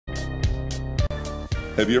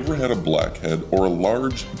Have you ever had a blackhead or a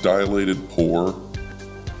large dilated pore?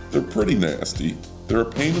 They're pretty nasty, they're a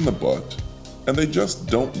pain in the butt, and they just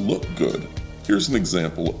don't look good. Here's an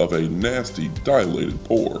example of a nasty dilated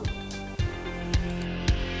pore.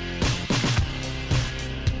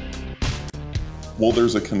 Well,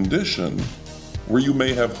 there's a condition where you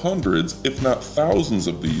may have hundreds, if not thousands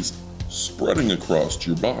of these spreading across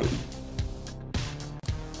your body.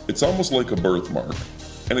 It's almost like a birthmark,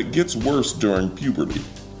 and it gets worse during puberty.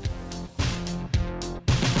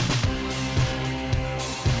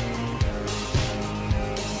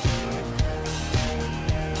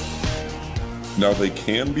 Now they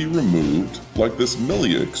can be removed, like this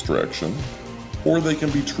milia extraction, or they can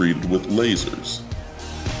be treated with lasers.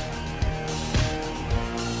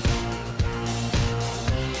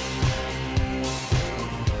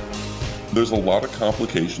 There's a lot of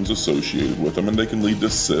complications associated with them, and they can lead to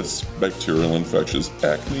cysts, bacterial infections,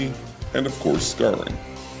 acne, and of course scarring.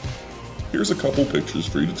 Here's a couple pictures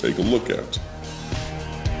for you to take a look at.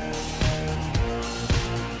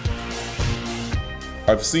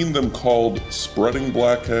 I've seen them called spreading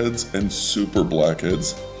blackheads and super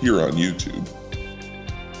blackheads here on YouTube.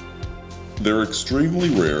 They're extremely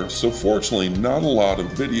rare, so fortunately not a lot of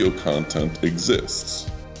video content exists.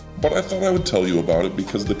 But I thought I would tell you about it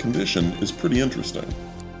because the condition is pretty interesting.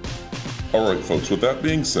 Alright folks, with that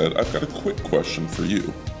being said, I've got a quick question for you.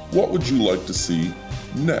 What would you like to see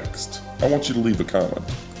next? I want you to leave a comment.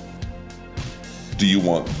 Do you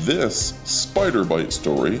want this spider bite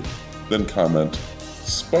story? Then comment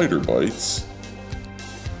spider bites.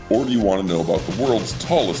 Or do you want to know about the world's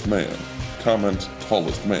tallest man? Comment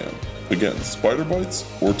tallest man. Again, spider bites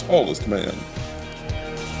or tallest man.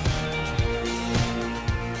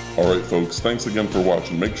 Alright folks, thanks again for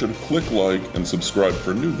watching. Make sure to click like and subscribe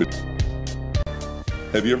for new videos.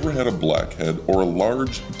 Have you ever had a blackhead or a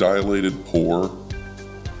large dilated pore?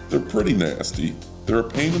 They're pretty nasty, they're a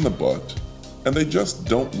pain in the butt, and they just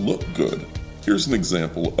don't look good. Here's an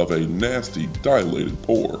example of a nasty dilated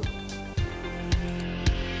pore.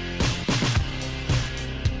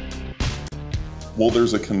 Well,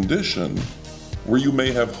 there's a condition where you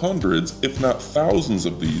may have hundreds, if not thousands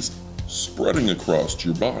of these spreading across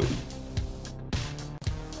your body.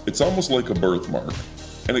 It's almost like a birthmark,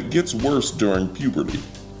 and it gets worse during puberty.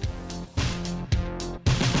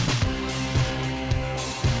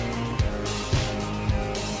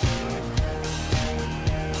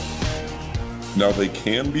 Now they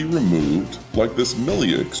can be removed, like this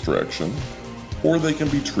milia extraction, or they can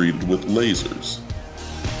be treated with lasers.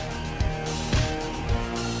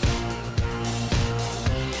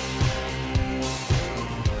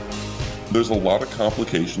 There's a lot of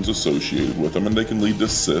complications associated with them, and they can lead to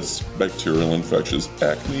cysts, bacterial infections,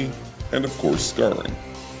 acne, and of course scarring.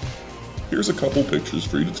 Here's a couple pictures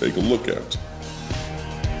for you to take a look at.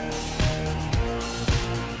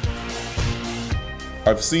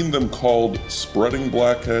 I've seen them called spreading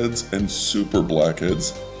blackheads and super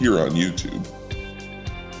blackheads here on YouTube.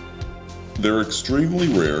 They're extremely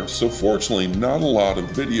rare, so fortunately not a lot of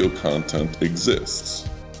video content exists.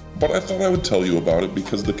 But I thought I would tell you about it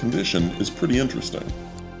because the condition is pretty interesting.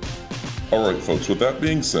 Alright folks, with that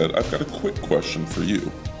being said, I've got a quick question for you.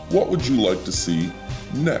 What would you like to see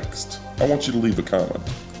next? I want you to leave a comment.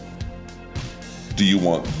 Do you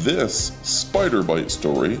want this spider bite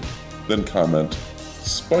story? Then comment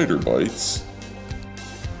spider bites.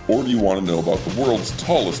 Or do you want to know about the world's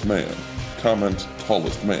tallest man? Comment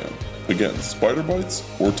tallest man. Again, spider bites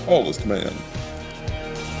or tallest man.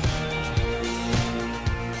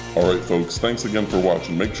 Alright folks, thanks again for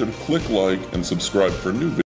watching. Make sure to click like and subscribe for new videos.